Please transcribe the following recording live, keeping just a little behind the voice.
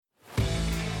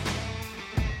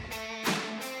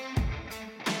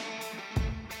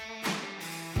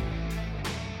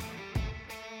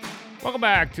Welcome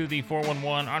back to the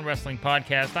 411 on Wrestling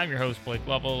Podcast. I'm your host, Blake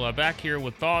Lovell, back here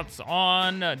with thoughts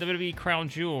on WWE Crown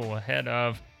Jewel ahead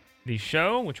of the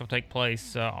show, which will take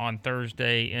place on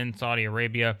Thursday in Saudi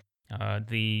Arabia.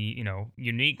 The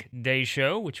unique day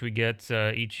show, which we get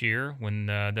each year when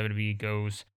WWE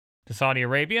goes to Saudi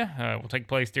Arabia, will take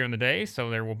place during the day,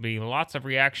 so there will be lots of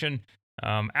reaction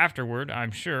afterward,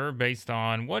 I'm sure, based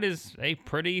on what is a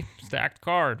pretty stacked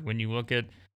card when you look at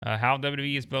how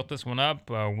WWE has built this one up.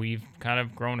 We've kind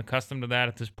of grown accustomed to that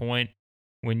at this point.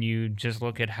 When you just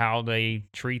look at how they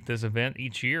treat this event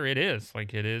each year, it is.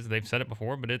 They've said it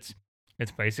before, but it's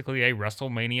basically a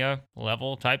WrestleMania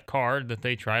level type card that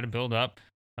they try to build up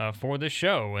for this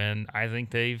show. And I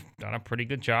think they've done a pretty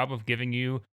good job of giving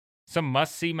you some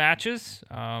must-see matches,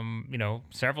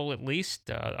 several at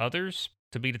least, others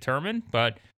to be determined.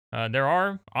 But there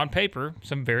are, on paper,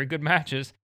 some very good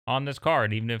matches on this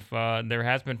card, even if there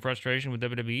has been frustration with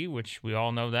WWE, which we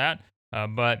all know that.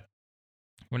 But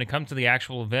when it comes to the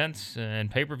actual events and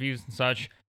pay-per-views and such,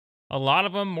 a lot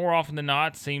of them, more often than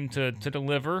not, seem to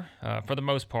deliver for the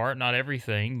most part, not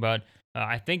everything. But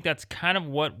I think that's kind of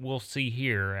what we'll see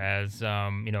here, as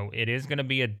it is going to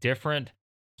be a different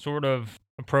sort of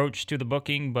approach to the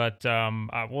booking, but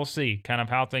we'll see kind of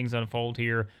how things unfold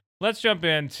here. Let's jump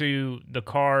into the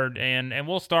card, and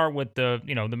we'll start with the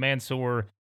Mansoor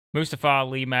Mustafa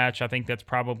Ali match. I think that's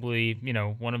probably,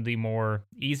 one of the more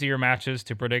easier matches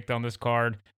to predict on this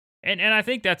card. And I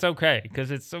think that's okay,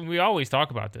 because we always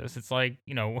talk about this. It's like,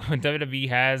 when WWE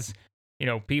has,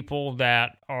 people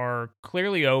that are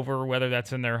clearly over, whether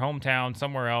that's in their hometown,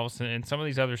 somewhere else, and some of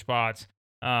these other spots,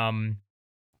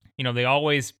 they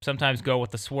always sometimes go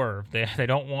with the swerve. They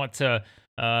don't want to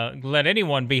let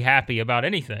anyone be happy about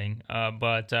anything.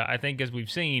 But I think, as we've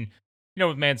seen,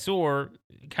 with Mansoor,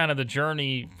 kind of the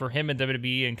journey for him in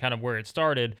WWE and kind of where it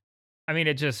started, I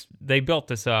mean, they built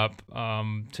this up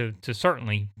to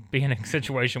certainly be in a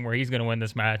situation where he's going to win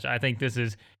this match. I think this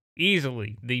is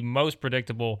easily the most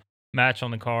predictable match on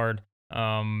the card.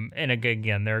 And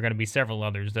again, there are going to be several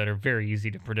others that are very easy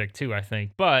to predict too, I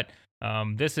think. But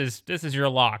this is your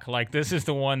lock. Like, this is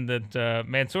the one that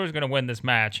Mansoor is going to win this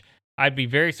match. I'd be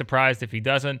very surprised if he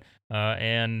doesn't.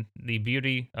 And the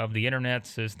beauty of the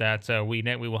internet is that we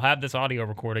will have this audio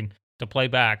recording to play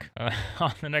back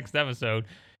on the next episode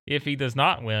if he does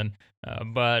not win.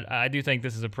 But I do think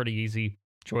this is a pretty easy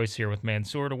choice here with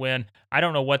Mansoor to win. I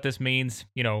don't know what this means,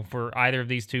 for either of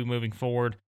these two moving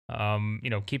forward.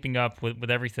 Keeping up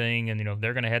with everything, and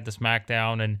they're going to head to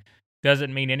SmackDown, and does it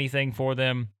mean anything for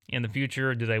them in the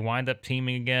future? Do they wind up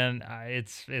teaming again?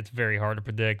 It's very hard to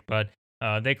predict, but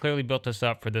they clearly built this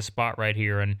up for this spot right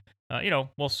here, and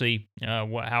we'll see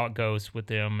how it goes with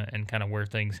them and kind of where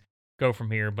things go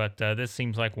from here. But this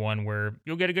seems like one where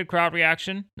you'll get a good crowd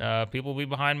reaction. People will be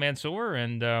behind Mansoor,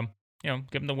 and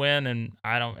give him the win. And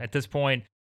at this point,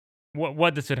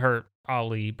 what does it hurt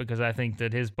Ali? Because I think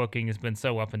that his booking has been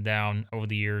so up and down over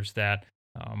the years that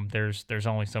there's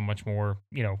only so much more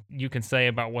you can say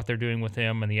about what they're doing with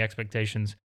him, and the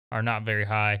expectations are not very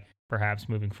high, perhaps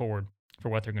moving forward, for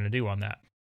what they're going to do on that.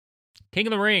 King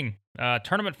of the Ring,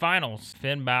 tournament finals,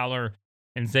 Finn Balor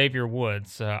and Xavier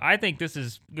Woods. I think this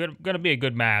is going to be a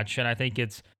good match, and I think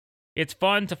it's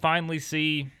fun to finally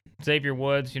see Xavier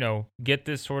Woods, get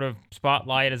this sort of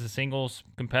spotlight as a singles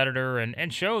competitor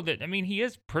and show that, he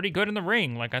is pretty good in the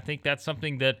ring. Like, I think that's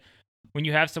something that when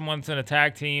you have someone that's in a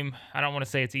tag team, I don't want to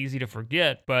say it's easy to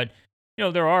forget, but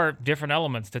there are different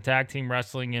elements to tag team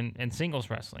wrestling and singles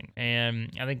wrestling.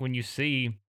 And I think when you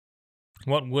see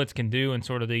what Woods can do in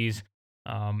sort of these,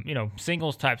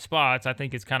 singles type spots, I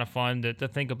think it's kind of fun to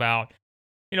think about,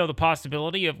 the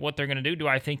possibility of what they're going to do. Do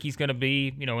I think he's going to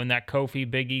be, in that Kofi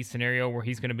Big E scenario where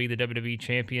he's going to be the WWE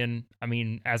champion?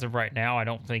 As of right now, I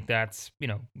don't think that's,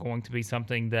 going to be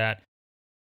something that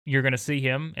you're going to see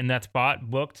him in that spot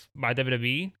booked by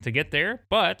WWE to get there.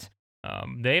 But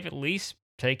they've at least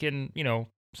taken,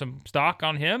 some stock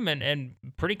on him and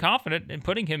pretty confident in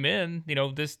putting him in,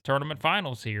 this tournament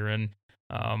finals here. And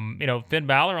Finn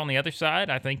Balor on the other side,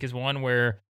 I think, is one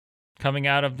where, coming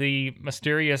out of the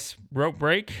mysterious rope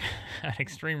break at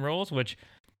Extreme Rules, which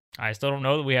I still don't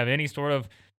know that we have any sort of,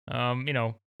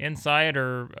 insight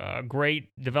or great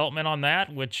development on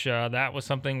that, which that was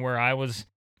something where I was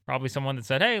probably someone that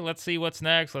said, hey, let's see what's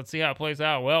next. Let's see how it plays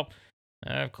out. Well,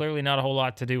 clearly not a whole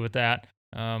lot to do with that,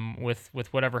 with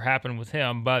whatever happened with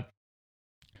him. But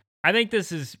I think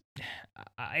this is,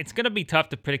 it's going to be tough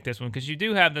to predict this one, because you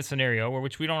do have the scenario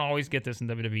which we don't always get this in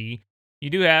WWE. You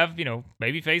do have,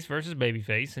 babyface versus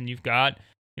babyface, and you've got,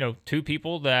 two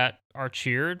people that are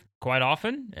cheered quite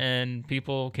often, and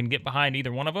people can get behind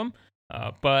either one of them.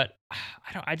 But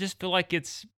I just feel like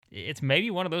it's it's maybe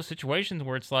one of those situations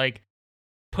where it's like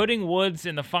putting Woods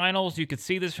in the finals. You could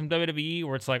see this from WWE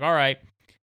where it's like, all right,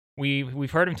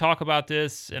 we've heard him talk about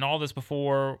this and all this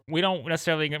before. We're not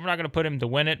going to put him to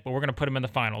win it, but we're going to put him in the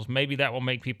finals. Maybe that will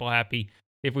make people happy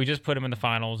if we just put him in the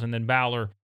finals and then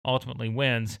Balor ultimately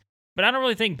wins. But I don't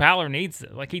really think Balor needs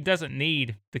it. Like, he doesn't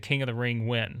need the King of the Ring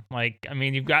win. Like, I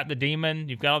mean, you've got the Demon,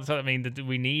 you've got all this other, I mean, do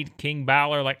we need King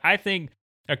Balor? Like, I think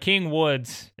a King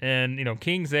Woods and,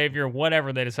 King Xavier,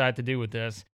 whatever they decide to do with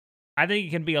this, I think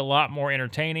it can be a lot more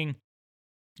entertaining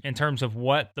in terms of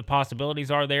what the possibilities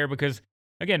are there, because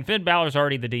again, Finn Balor's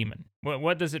already the Demon.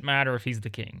 What does it matter if he's the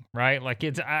King, right? Like,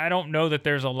 I don't know that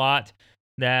there's a lot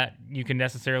that you can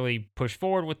necessarily push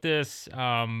forward with this,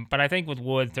 but I think with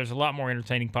Woods, there's a lot more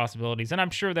entertaining possibilities, and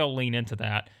I'm sure they'll lean into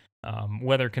that,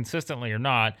 whether consistently or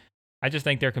not. I just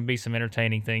think there can be some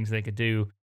entertaining things they could do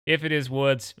if it is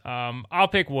Woods. I'll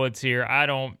pick Woods here. I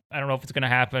don't know if it's going to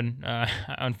happen.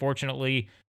 Unfortunately,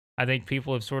 I think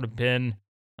people have sort of been,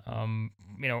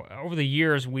 over the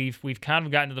years, we've kind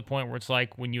of gotten to the point where it's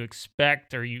like when you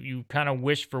expect or you kind of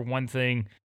wish for one thing,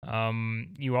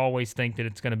 you always think that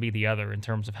it's going to be the other in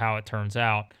terms of how it turns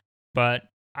out. But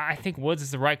I think Woods is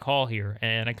the right call here,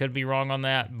 and I could be wrong on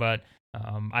that, but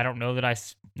I don't know that I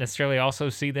necessarily also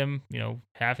see them,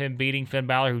 have him beating Finn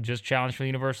Balor, who just challenged for the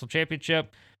Universal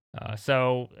Championship.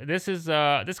 So this is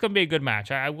going to be a good match.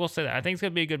 I will say that. I think it's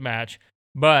going to be a good match,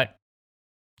 but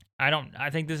I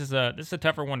think this is a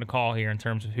tougher one to call here in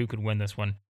terms of who could win this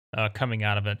one coming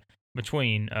out of it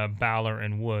between Balor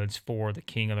and Woods for the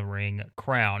King of the Ring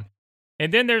crown.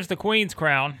 And then there's the Queen's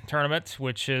Crown tournament,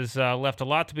 which has left a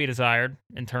lot to be desired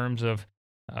in terms of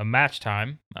match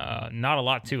time. Not a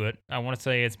lot to it. I want to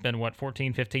say it's been,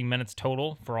 14, 15 minutes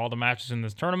total for all the matches in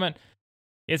this tournament.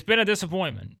 It's been a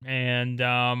disappointment. And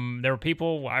there were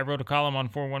people, I wrote a column on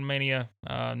 4-1 Mania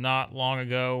not long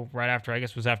ago, right after, I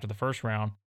guess it was after the first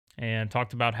round, and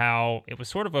talked about how it was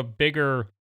sort of a bigger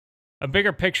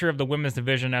picture of the women's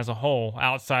division as a whole,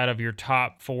 outside of your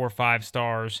top 4 or 5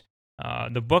 stars.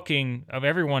 The booking of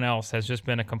everyone else has just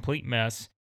been a complete mess,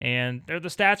 and the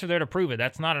stats are there to prove it.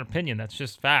 That's not an opinion. That's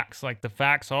just facts. Like, the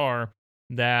facts are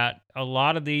that a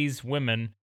lot of these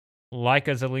women, like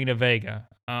a Zelina Vega,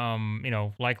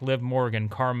 like Liv Morgan,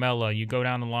 Carmella, you go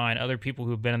down the line, other people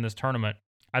who've been in this tournament,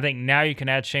 I think now you can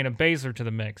add Shayna Baszler to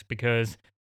the mix, because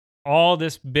all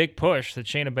this big push that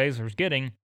Shayna Baszler is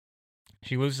getting,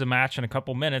 she loses a match in a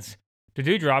couple minutes to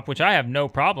Doudrop, which I have no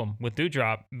problem with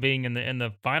Doudrop being in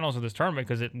the finals of this tournament,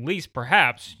 because at least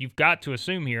perhaps you've got to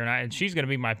assume here, and she's going to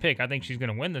be my pick. I think she's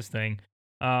going to win this thing.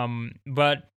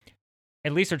 But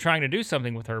at least they're trying to do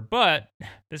something with her. But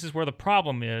this is where the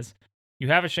problem is. You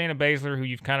have a Shayna Baszler who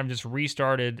you've kind of just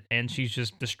restarted, and she's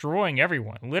just destroying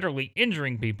everyone, literally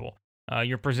injuring people.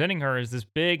 You're presenting her as this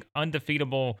big,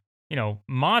 undefeatable,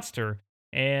 monster,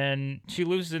 and she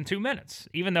loses in 2 minutes,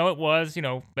 even though it was,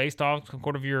 based off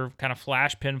sort of your kind of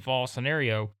flash pinfall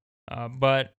scenario.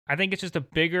 But I think it's just a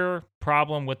bigger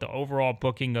problem with the overall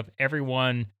booking of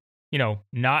everyone,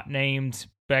 not named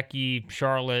Becky,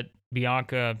 Charlotte,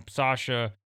 Bianca,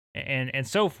 Sasha, and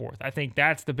so forth. I think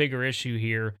that's the bigger issue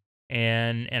here.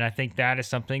 And I think that is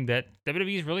something that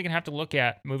WWE is really going to have to look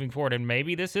at moving forward. And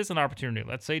maybe this is an opportunity.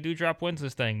 Let's say Doudrop wins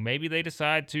this thing. Maybe they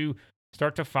decide to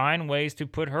start to find ways to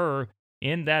put her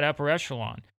in that upper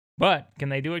echelon. But can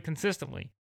they do it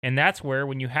consistently? And that's where,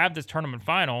 when you have this tournament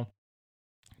final,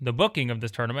 the booking of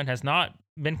this tournament has not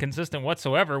been consistent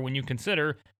whatsoever, when you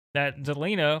consider that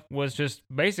Zelina was just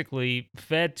basically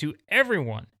fed to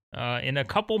everyone in a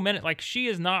couple minutes. Like, she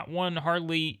has not won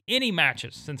hardly any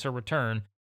matches since her return.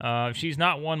 She's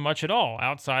not won much at all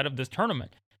outside of this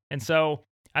tournament. And so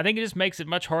I think it just makes it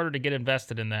much harder to get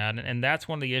invested in that. And that's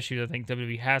one of the issues I think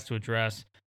WWE has to address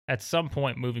at some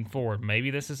point moving forward.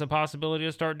 Maybe this is a possibility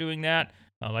to start doing that,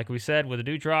 like we said, with a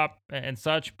Doudrop and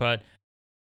such. But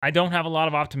I don't have a lot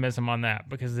of optimism on that,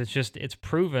 because it's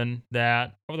proven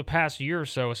that over the past year or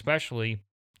so, especially,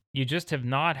 you just have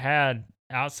not had,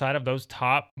 outside of those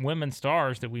top women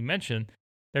stars that we mentioned,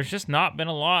 there's just not been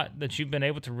a lot that you've been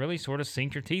able to really sort of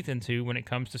sink your teeth into when it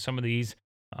comes to some of these,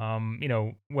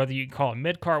 whether you call it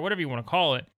mid-card, whatever you want to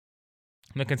call it.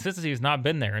 The consistency has not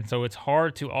been there. And so it's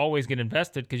hard to always get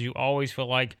invested, because you always feel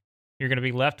like you're going to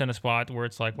be left in a spot where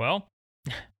it's like, well,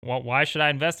 why should I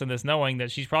invest in this, knowing that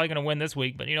she's probably going to win this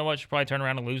week, but you know what, she'll probably turn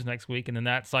around and lose next week, and then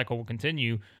that cycle will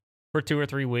continue for 2 or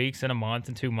 3 weeks and a month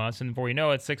and 2 months, and before you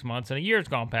know it, 6 months and a year's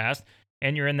gone past,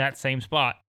 and you're in that same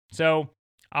spot. So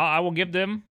I will give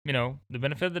them, the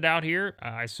benefit of the doubt here.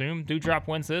 I assume Doudrop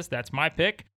wins this. That's my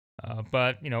pick.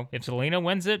 But, if Zelina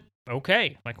wins it,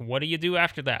 okay. Like, what do you do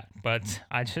after that? But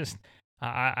I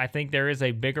think there is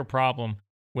a bigger problem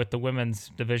with the women's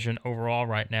division overall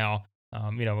right now.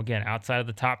 Again, outside of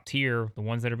the top tier, the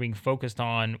ones that are being focused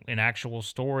on in actual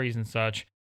stories and such,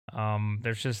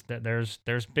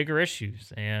 there's bigger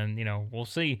issues, and we'll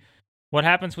see what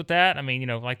happens with that. I mean,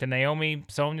 like the Naomi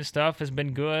Sonya stuff has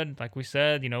been good, like we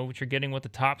said, what you're getting with the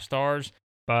top stars,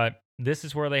 but this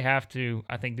is where they have to,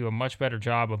 I think, do a much better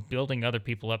job of building other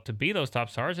people up to be those top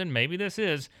stars, and maybe this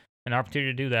is an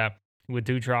opportunity to do that with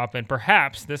Doudrop, and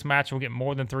perhaps this match will get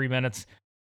more than 3 minutes.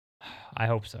 I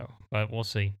hope so, but we'll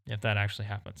see if that actually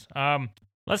happens.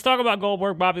 Let's talk about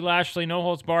Goldberg, Bobby Lashley, no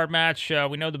holds barred match.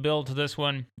 We know the build to this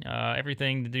one.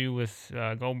 Everything to do with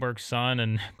Goldberg's son,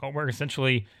 and Goldberg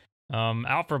essentially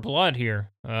out for blood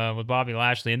here with Bobby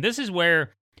Lashley. And this is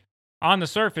where, on the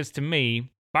surface, to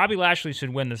me, Bobby Lashley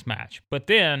should win this match. But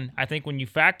then, I think when you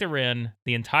factor in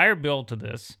the entire build to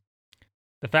this,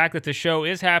 the fact that the show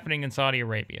is happening in Saudi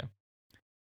Arabia,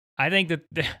 I think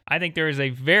there is a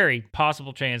very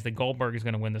possible chance that Goldberg is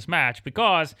going to win this match,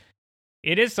 because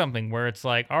it is something where it's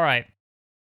like, all right,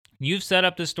 you've set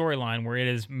up this storyline where it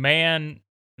is man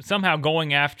somehow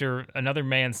going after another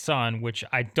man's son, which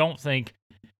I don't think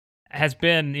has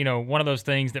been, one of those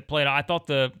things that played. I thought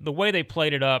the way they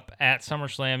played it up at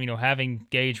SummerSlam, having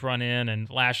Gage run in and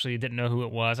Lashley didn't know who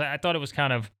it was. I thought it was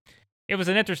it was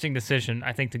an interesting decision,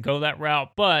 I think, to go that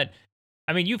route. But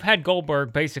I mean, you've had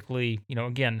Goldberg basically,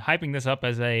 again, hyping this up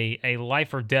as a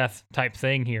life or death type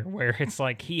thing here, where it's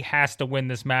like he has to win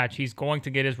this match. He's going to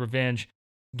get his revenge.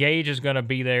 Gage is going to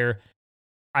be there.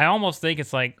 I almost think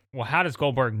it's like, well, how does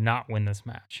Goldberg not win this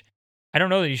match? I don't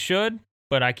know that he should,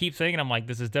 but I keep thinking, I'm like,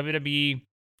 this is WWE,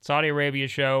 Saudi Arabia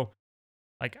show.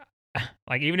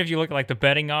 Like even if you look at like the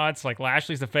betting odds, like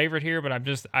Lashley's the favorite here, but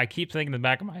I keep thinking in the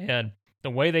back of my head, the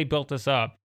way they built this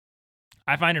up,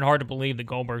 I find it hard to believe that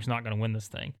Goldberg's not going to win this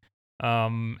thing.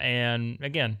 And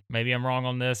again, maybe I'm wrong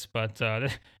on this, but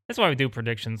that's why we do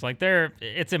predictions. Like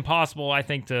it's impossible, I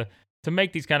think, to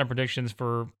make these kind of predictions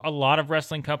for a lot of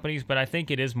wrestling companies, but I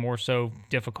think it is more so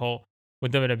difficult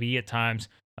with WWE at times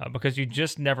because you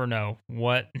just never know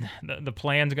what the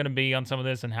plan's going to be on some of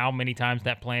this and how many times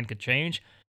that plan could change.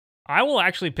 I will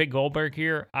actually pick Goldberg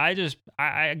here. I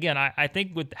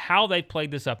think with how they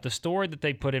played this up, the story that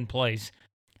they put in place,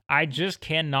 I just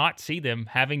cannot see them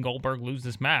having Goldberg lose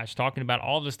this match, talking about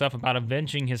all this stuff about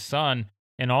avenging his son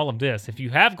and all of this. If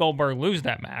you have Goldberg lose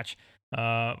that match,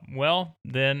 well,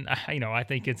 then, I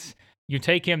think it's, you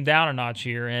take him down a notch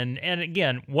here. And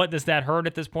again, what does that hurt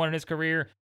at this point in his career?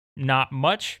 Not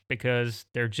much, because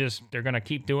they're going to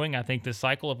keep doing, I think, this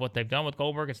cycle of what they've done with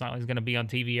Goldberg. It's not like he's going to be on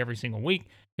TV every single week.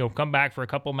 He'll come back for a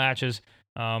couple matches,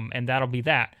 and that'll be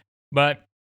that. But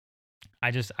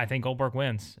I think Goldberg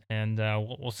wins, and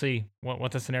we'll see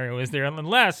what the scenario is there,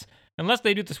 unless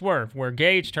they do the swerve where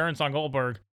Gage turns on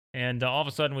Goldberg, and all of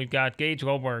a sudden we've got Gage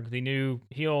Goldberg, the new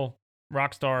heel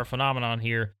rock star phenomenon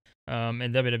here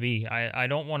in WWE. I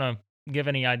don't want to give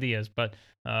any ideas, but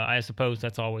I suppose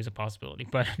that's always a possibility.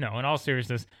 But no, in all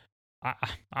seriousness,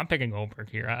 I'm picking Goldberg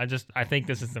here. I think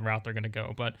this is the route they're going to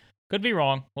go, but could be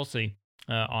wrong. We'll see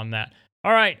on that.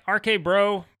 All right, RK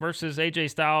Bro versus AJ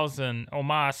Styles and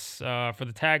Omos for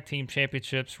the tag team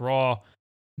championships, Raw.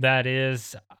 That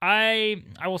is, I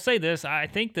will say this. I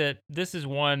think that this is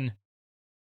one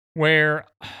where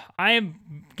I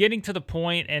am getting to the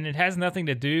point, and it has nothing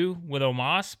to do with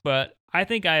Omos, but I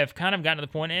think I have kind of gotten to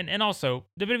the point, and also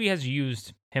WWE has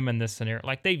used him in this scenario.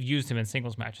 Like, they've used him in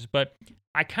singles matches, but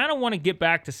I kind of want to get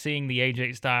back to seeing the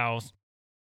AJ Styles,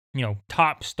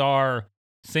 top star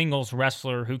singles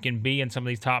wrestler who can be in some of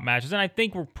these top matches. And I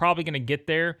think we're probably going to get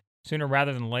there sooner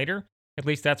rather than later. At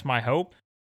least that's my hope,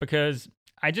 because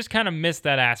I just kind of miss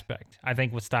that aspect, I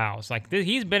think, with Styles. Like,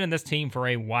 he's been in this team for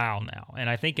a while now. And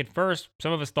I think at first,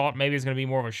 some of us thought maybe it's going to be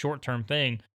more of a short-term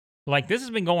thing. Like, this has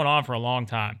been going on for a long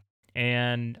time.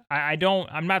 And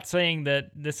I'm not saying that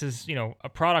this is, a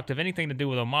product of anything to do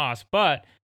with Omos, but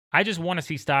I just want to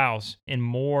see Styles in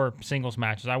more singles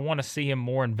matches. I want to see him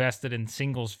more invested in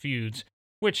singles feuds,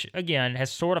 which, again,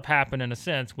 has sort of happened in a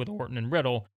sense with Orton and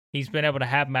Riddle. He's been able to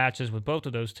have matches with both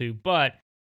of those two, but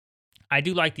I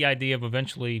do like the idea of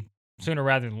eventually, sooner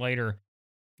rather than later,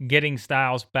 getting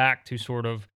Styles back to sort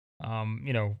of,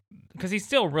 because he's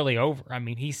still really over. I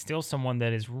mean, he's still someone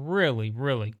that is really,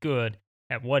 really good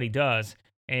at what he does,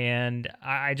 and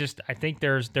I think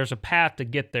there's a path to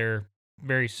get there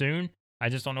very soon. I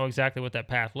just don't know exactly what that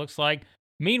path looks like.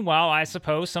 Meanwhile, I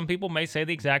suppose some people may say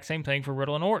the exact same thing for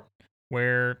Riddle and Orton,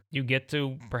 where you get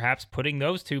to perhaps putting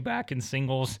those two back in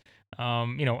singles,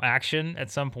 action at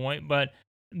some point. But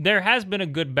there has been a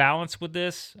good balance with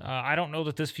this. I don't know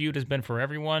that this feud has been for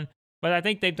everyone, but I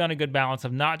think they've done a good balance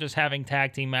of not just having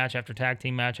tag team match after tag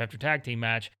team match after tag team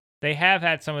match, they have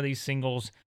had some of these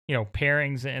singles,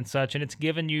 pairings and such, and it's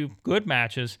given you good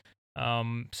matches.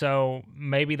 So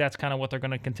maybe that's kind of what they're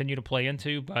going to continue to play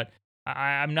into. But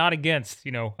I'm not against,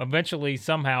 eventually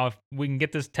somehow if we can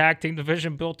get this tag team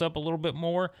division built up a little bit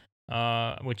more,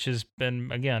 which has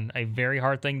been, again, a very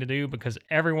hard thing to do because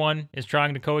everyone is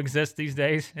trying to coexist these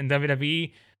days in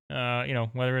WWE.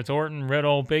 Whether it's Orton,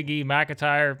 Riddle, Big E,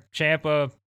 McIntyre,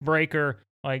 Ciampa, Breaker,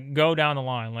 like go down the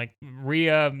line, like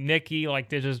Rhea, Nikki, like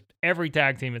there's just every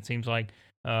tag team it seems like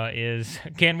is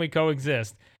can we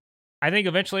coexist? I think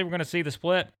eventually we're going to see the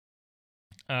split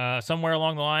somewhere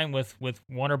along the line with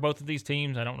one or both of these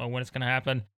teams. I don't know when it's going to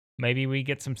happen. Maybe we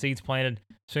get some seeds planted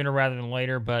sooner rather than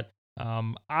later, but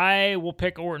I will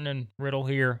pick Orton and Riddle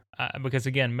here because,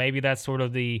 again, maybe that's sort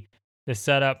of the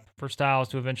setup for Styles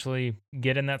to eventually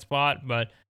get in that spot,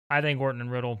 but I think Orton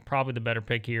and Riddle probably the better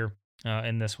pick here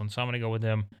in this one, so I'm going to go with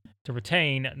them to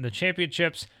retain the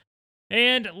championships.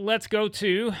 And let's go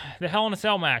to the Hell in a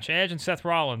Cell match, Edge and Seth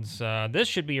Rollins. This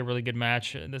should be a really good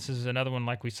match. This is another one,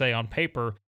 like we say, on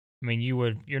paper. I mean,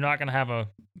 you're not going to have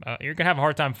you're going to have a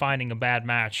hard time finding a bad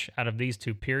match out of these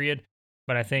two, period.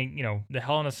 But I think, the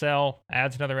Hell in a Cell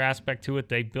adds another aspect to it.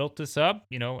 They built this up,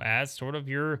 as sort of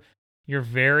your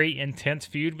very intense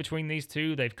feud between these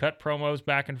two. They've cut promos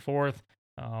back and forth.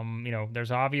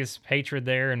 There's obvious hatred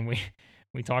there, and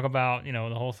we talk about,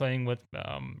 the whole thing with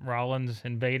Rollins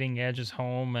invading Edge's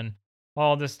home and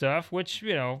all this stuff, which,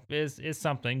 is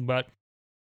something, but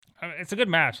it's a good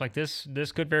match. Like this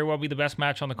could very well be the best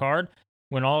match on the card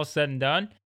when all is said and done.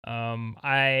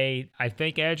 I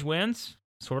think Edge wins,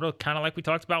 sort of kind of like we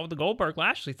talked about with the Goldberg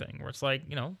Lashley thing, where it's like,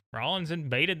 Rollins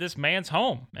invaded this man's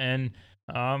home, and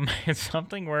it's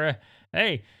something where,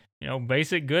 hey,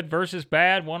 basic good versus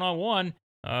bad one-on-one.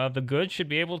 The good should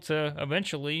be able to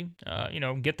eventually,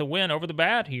 get the win over the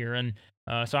bad here, and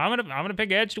so I'm gonna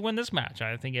pick Edge to win this match.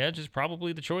 I think Edge is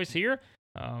probably the choice here.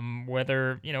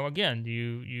 Whether again,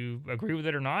 you agree with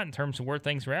it or not in terms of where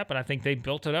things are at, but I think they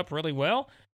built it up really well,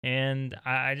 and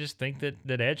I just think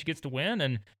that Edge gets to win,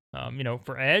 and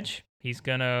for Edge, he's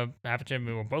gonna have to.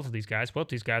 Well, both these guys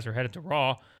are headed to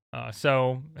Raw.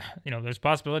 So, there's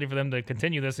possibility for them to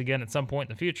continue this again at some point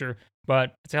in the future,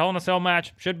 but it's a Hell in a Cell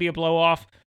match. Should be a blow-off.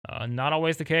 Not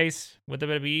always the case with the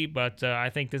WWE, but I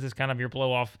think this is kind of your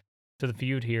blow-off to the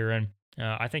feud here, and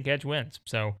I think Edge wins.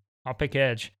 So I'll pick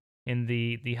Edge in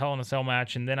the Hell in a Cell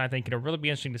match, and then I think it'll really be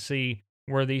interesting to see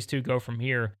where these two go from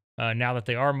here. Now that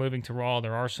they are moving to Raw,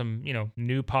 there are some,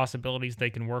 new possibilities they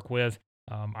can work with.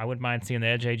 I wouldn't mind seeing the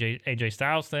Edge AJ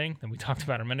Styles thing that we talked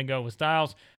about a minute ago with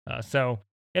Styles. So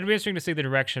it'll be interesting to see the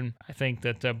direction I think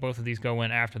that both of these go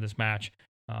in after this match,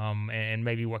 and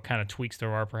maybe what kind of tweaks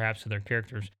there are perhaps to their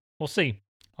characters. We'll see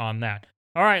on that.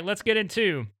 All right, let's get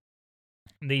into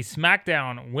the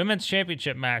SmackDown Women's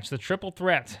Championship match, the triple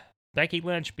threat. Becky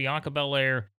Lynch, Bianca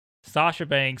Belair, Sasha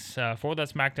Banks for that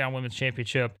SmackDown Women's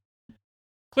Championship.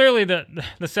 Clearly, the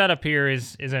setup here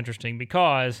is interesting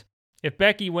because if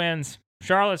Becky wins,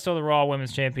 Charlotte's still the Raw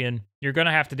Women's Champion. You're going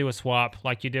to have to do a swap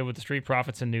like you did with the Street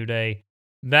Profits and New Day.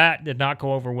 That did not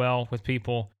go over well with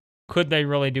people. Could they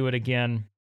really do it again?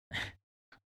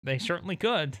 They certainly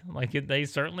could. They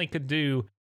certainly could do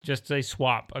just a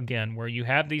swap again, where you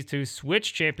have these two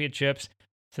switch championships,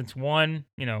 since one,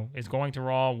 is going to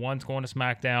Raw, one's going to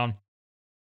SmackDown.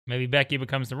 Maybe Becky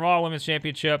becomes the Raw Women's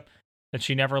Championship that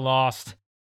she never lost.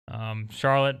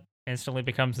 Charlotte instantly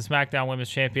becomes the SmackDown Women's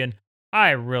Champion.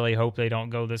 I really hope they don't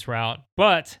go this route,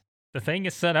 but the thing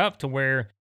is set up to where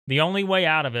the only way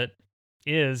out of it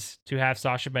is to have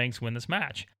Sasha Banks win this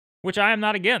match, which I am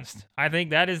not against. I think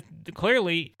that is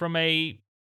clearly from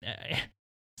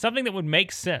something that would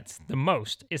make sense the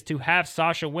most is to have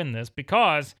Sasha win this,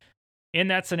 because in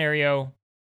that scenario,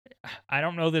 I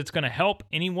don't know that it's going to help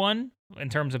anyone in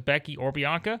terms of Becky or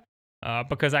Bianca,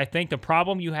 because I think the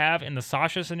problem you have in the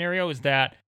Sasha scenario is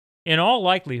that in all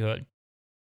likelihood,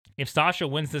 if Sasha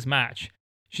wins this match,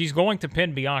 she's going to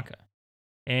pin Bianca.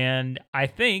 And I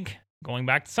think, going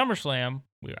back to SummerSlam,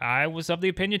 I was of the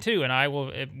opinion too, and I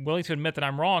will willing to admit that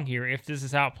I'm wrong here if this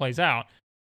is how it plays out.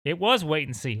 It was wait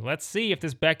and see. Let's see if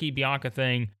this Becky-Bianca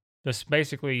thing, this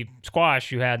basically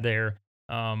squash you had there,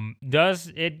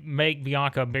 does it make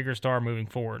Bianca a bigger star moving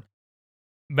forward?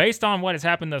 Based on what has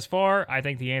happened thus far, I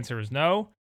think the answer is no.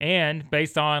 And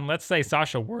based on, let's say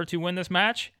Sasha were to win this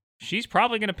match, she's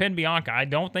probably going to pin Bianca. I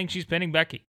don't think she's pinning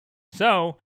Becky.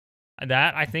 So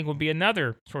that, I think, would be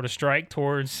another sort of strike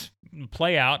towards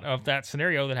play out of that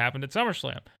scenario that happened at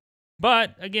SummerSlam.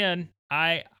 But again,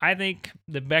 I think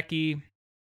that Becky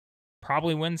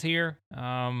probably wins here.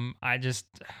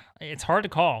 It's hard to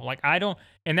call.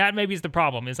 And that maybe is the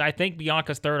problem, is I think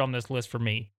Bianca's third on this list for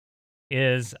me.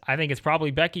 is I think it's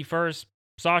probably Becky first,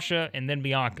 Sasha, and then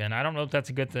Bianca. And I don't know if that's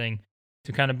a good thing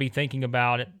to kind of be thinking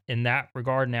about it in that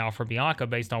regard now for Bianca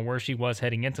based on where she was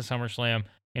heading into SummerSlam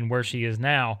and where she is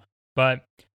now. But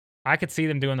I could see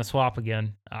them doing the swap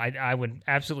again. I would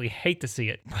absolutely hate to see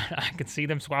it, but I could see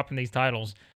them swapping these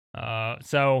titles.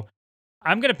 So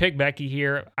I'm going to pick Becky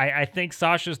here. I think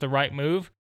Sasha's the right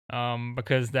move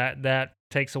because that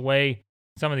takes away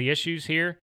some of the issues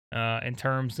here in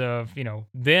terms of,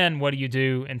 then what do you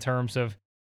do in terms of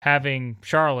having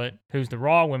Charlotte, who's the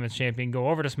Raw Women's Champion, go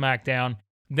over to SmackDown?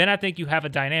 Then I think you have a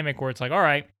dynamic where it's like, all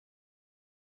right,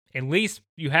 at least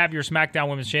you have your SmackDown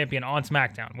Women's Champion on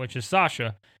SmackDown, which is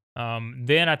Sasha.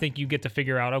 Then I think you get to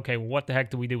figure out, okay, well, what the heck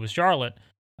do we do with Charlotte?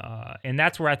 And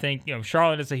that's where I think,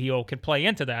 Charlotte as a heel could play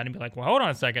into that and be like, well, hold on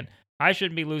a second. I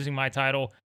shouldn't be losing my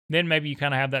title. Then maybe you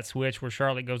kind of have that switch where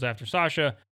Charlotte goes after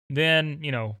Sasha. Then,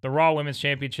 the Raw Women's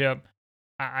Championship,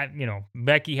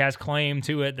 Becky has claim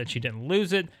to it that she didn't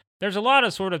lose it. There's a lot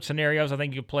of sort of scenarios I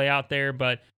think you could play out there,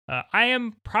 but I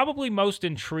am probably most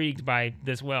intrigued by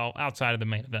this, outside of the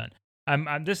main event.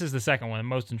 This is the second one I'm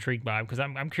most intrigued by because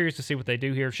I'm curious to see what they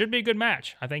do here. Should be a good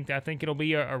match. I think it'll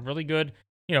be a really good,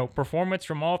 performance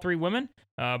from all three women.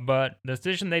 But the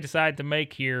decision they decide to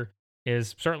make here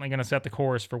is certainly going to set the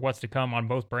course for what's to come on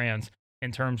both brands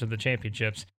in terms of the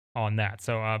championships on that.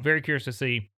 So very curious to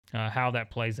see how that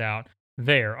plays out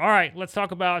there. All right, let's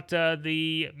talk about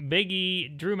the Big E,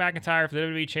 Drew McIntyre for the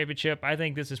WWE Championship. I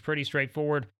think this is pretty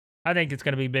straightforward. I think it's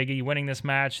going to be Big E winning this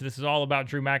match. This is all about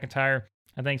Drew McIntyre.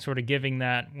 I think sort of giving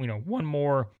that, one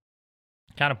more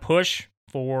kind of push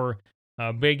for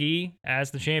Big E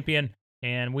as the champion.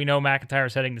 And we know McIntyre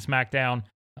is heading to SmackDown.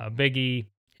 Big E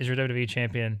is your WWE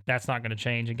champion. That's not going to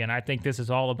change. Again, I think this is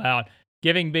all about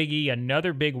giving Big E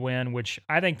another big win, which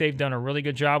I think they've done a really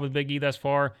good job with Big E thus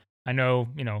far. I know,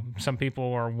 some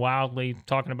people are wildly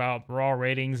talking about Raw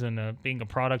ratings and being a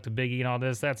product of Big E and all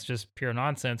this. That's just pure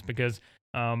nonsense because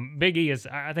Big E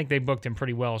I think they booked him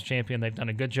pretty well as champion. They've done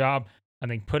a good job. I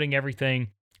think putting everything,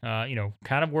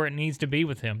 kind of where it needs to be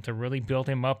with him to really build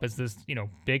him up as this,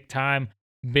 big time,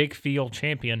 big field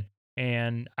champion.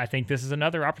 And I think this is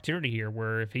another opportunity here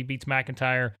where if he beats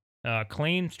McIntyre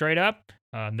clean, straight up,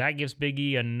 that gives Big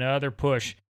E another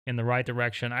push in the right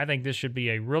direction. I think this should be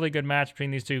a really good match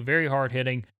between these two, very hard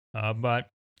hitting. But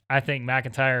I think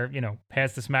McIntyre,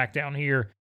 has the SmackDown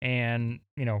here and,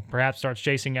 perhaps starts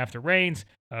chasing after Reigns.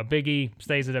 Big E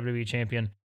stays the WWE champion.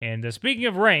 And speaking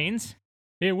of Reigns,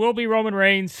 it will be Roman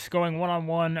Reigns going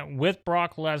one-on-one with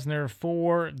Brock Lesnar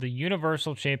for the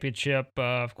Universal Championship.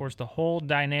 Of course, the whole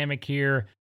dynamic here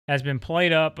has been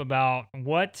played up about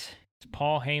what is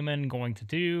Paul Heyman going to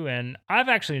do. And I've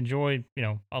actually enjoyed,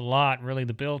 a lot, really,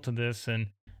 the build to this. And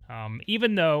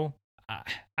even though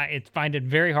I find it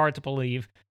very hard to believe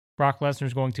Brock Lesnar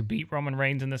is going to beat Roman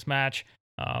Reigns in this match,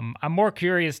 I'm more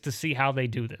curious to see how they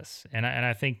do this. And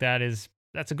I think that's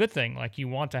a good thing. Like, you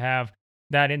want to have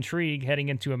that intrigue heading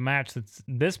into a match that's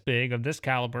this big, of this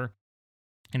caliber,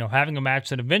 having a match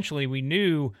that eventually we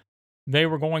knew they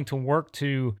were going to work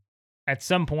to at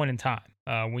some point in time.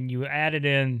 When you added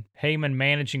in Heyman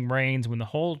managing Reigns, when the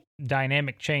whole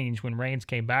dynamic changed when Reigns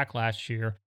came back last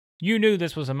year, you knew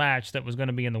this was a match that was going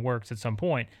to be in the works at some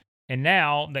point. And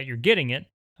now that you're getting it,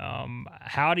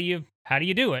 how do you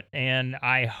do it? And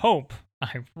I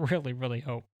really, really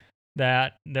hope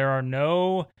that there are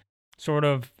no sort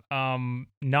of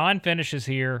non-finishes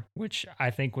here, which I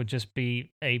think would just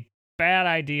be a bad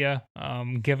idea,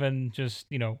 given just,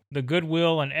 the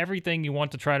goodwill and everything you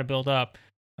want to try to build up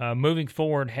moving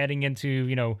forward, heading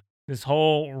into, this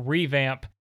whole revamp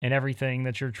and everything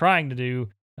that you're trying to do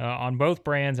on both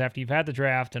brands after you've had the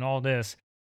draft and all this.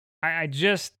 I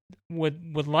just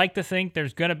would like to think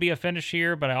there's going to be a finish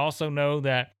here, but I also know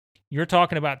that you're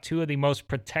talking about two of the most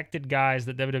protected guys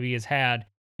that WWE has had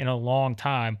in a long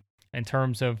time in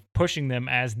terms of pushing them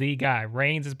as the guy.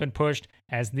 Reigns has been pushed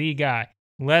as the guy.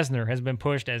 Lesnar has been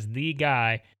pushed as the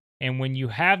guy. And when you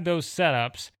have those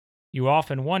setups, you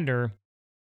often wonder,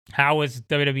 how is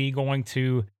WWE going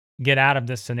to get out of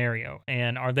this scenario?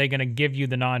 And are they going to give you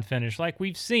the non-finish like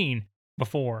we've seen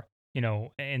before,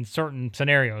 in certain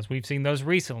scenarios? We've seen those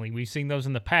recently. We've seen those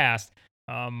in the past.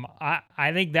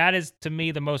 I think that is, to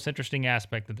me, the most interesting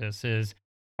aspect of this is,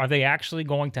 are they actually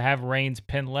going to have Reigns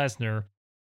pin Lesnar?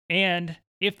 And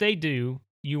if they do,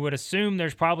 you would assume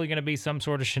there's probably going to be some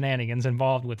sort of shenanigans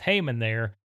involved with Heyman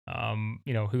there,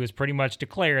 who has pretty much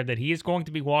declared that he is going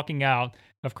to be walking out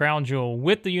of Crown Jewel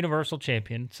with the Universal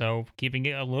Champion. So keeping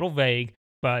it a little vague,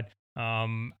 but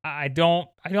I don't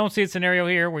see a scenario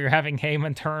here where you're having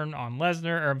Heyman turn on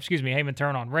Lesnar, Heyman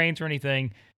turn on Reigns or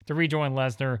anything to rejoin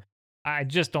Lesnar. I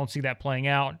just don't see that playing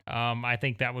out. I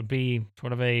think that would be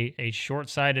sort of a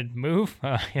short-sighted move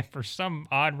if for some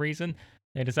odd reason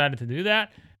they decided to do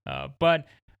that. But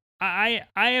I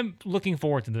am looking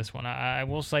forward to this one. I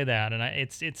will say that, and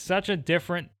it's such a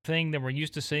different thing that we're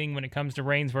used to seeing when it comes to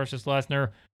Reigns versus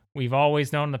Lesnar. We've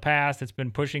always known in the past it's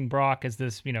been pushing Brock as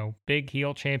this big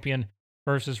heel champion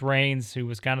versus Reigns, who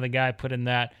was kind of the guy put in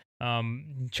that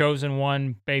chosen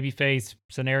one babyface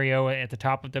scenario at the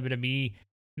top of WWE.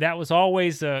 That was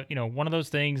always one of those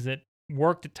things that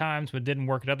worked at times but didn't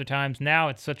work at other times. Now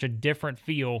it's such a different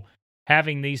feel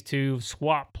having these two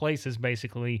swap places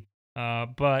basically.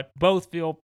 But both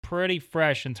feel pretty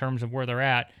fresh in terms of where they're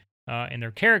at in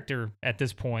their character at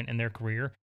this point in their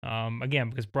career. Again,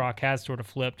 because Brock has sort of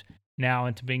flipped now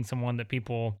into being someone that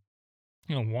people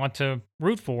want to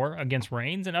root for against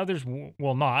Reigns, and others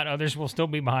will not. Others will still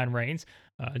be behind Reigns,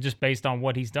 just based on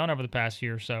what he's done over the past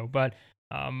year or so. But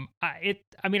I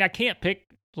can't pick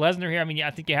Lesnar here. I mean,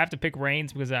 I think you have to pick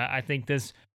Reigns because I think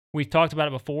this. We've talked about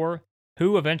it before.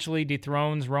 Who eventually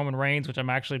dethrones Roman Reigns, which I'm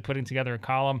actually putting together a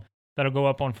column that'll go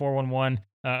up on 411,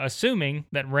 assuming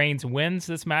that Reigns wins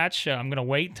this match. I'm going to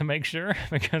wait to make sure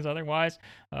because otherwise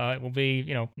it will be,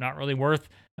 not really worth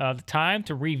the time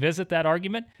to revisit that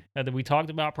argument that we talked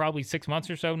about probably 6 months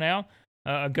or so now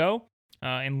ago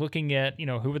and looking at,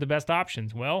 who are the best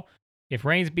options. Well, if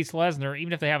Reigns beats Lesnar,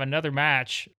 even if they have another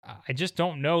match, I just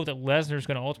don't know that Lesnar's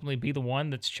going to ultimately be the one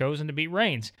that's chosen to beat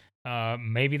Reigns.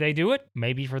 Maybe they do it.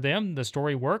 Maybe for them, the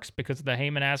story works because of the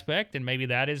Heyman aspect, and maybe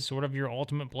that is sort of your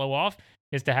ultimate blow-off,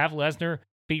 is to have Lesnar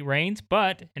beat Reigns.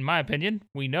 But, in my opinion,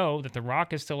 we know that The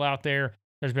Rock is still out there.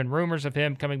 There's been rumors of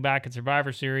him coming back in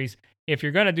Survivor Series. If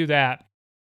you're going to do that,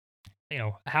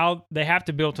 how they have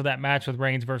to build to that match with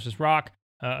Reigns versus Rock,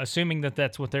 assuming that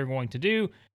that's what they're going to do.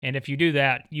 And if you do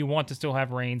that, you want to still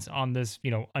have Reigns on this,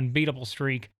 unbeatable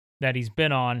streak that he's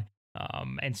been on.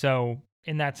 And so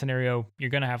in that scenario, you're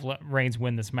going to have Reigns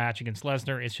win this match against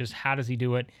Lesnar. It's just, how does he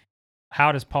do it?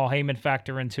 How does Paul Heyman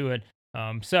factor into it?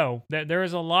 So there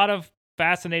is a lot of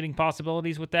fascinating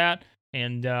possibilities with that.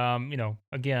 And,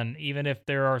 again, even if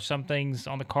there are some things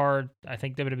on the card, I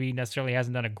think WWE necessarily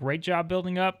hasn't done a great job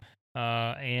building up.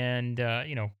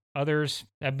 Others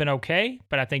have been okay,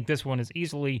 but I think this one is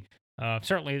easily,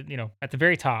 certainly, at the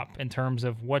very top in terms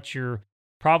of what you're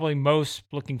probably most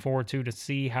looking forward to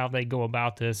see how they go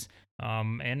about this.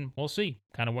 And we'll see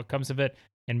kind of what comes of it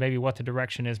and maybe what the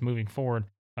direction is moving forward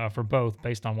for both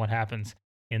based on what happens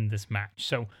in this match.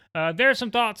 So there are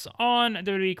some thoughts on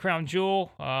WWE Crown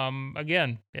Jewel.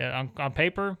 Again, on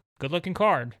paper, good looking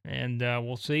card, and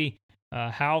we'll see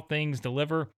how things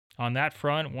deliver on that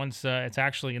front once it's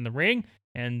actually in the ring.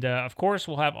 And, of course,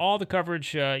 we'll have all the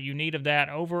coverage you need of that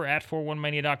over at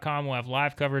 41mania.com. We'll have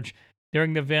live coverage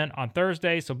during the event on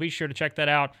Thursday, so be sure to check that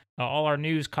out. All our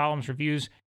news, columns, reviews,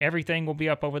 everything will be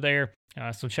up over there.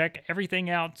 So check everything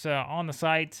out on the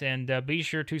site, and be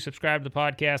sure to subscribe to the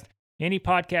podcast. Any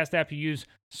podcast app you use,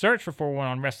 search for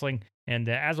 411 on Wrestling. And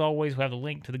as always, we'll have the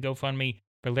link to the GoFundMe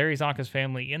for Larry Zonka's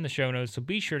family in the show notes, so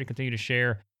be sure to continue to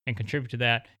share and contribute to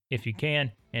that if you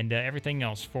can, and everything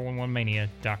else,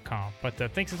 411mania.com. But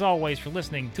thanks as always for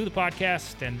listening to the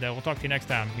podcast, and we'll talk to you next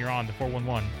time here on the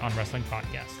 411 on Wrestling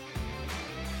podcast.